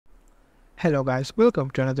Hello guys, welcome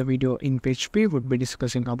to another video in which we would be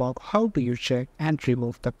discussing about how do you check and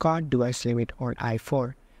remove the card device limit on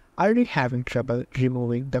iPhone. Are you having trouble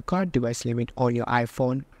removing the card device limit on your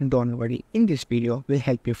iPhone? Don't worry, in this video we'll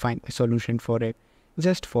help you find a solution for it.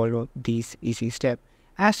 Just follow these easy steps.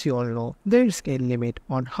 As you all know, there is a limit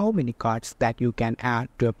on how many cards that you can add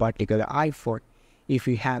to a particular iPhone. If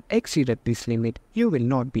you have exceeded this limit, you will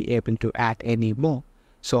not be able to add any more.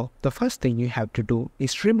 So the first thing you have to do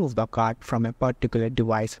is remove the card from a particular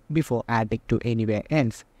device before adding to anywhere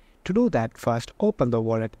else. To do that, first open the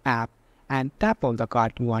wallet app and tap on the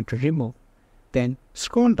card you want to remove. Then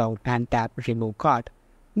scroll down and tap remove card.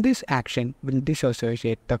 This action will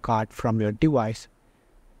disassociate the card from your device.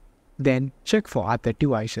 Then check for other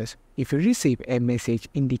devices. If you receive a message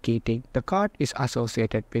indicating the card is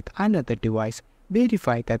associated with another device,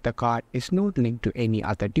 verify that the card is not linked to any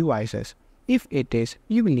other devices. If it is,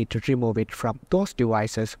 you will need to remove it from those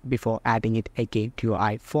devices before adding it again to your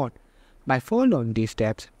iPhone. By following these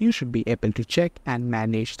steps, you should be able to check and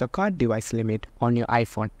manage the card device limit on your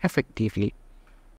iPhone effectively.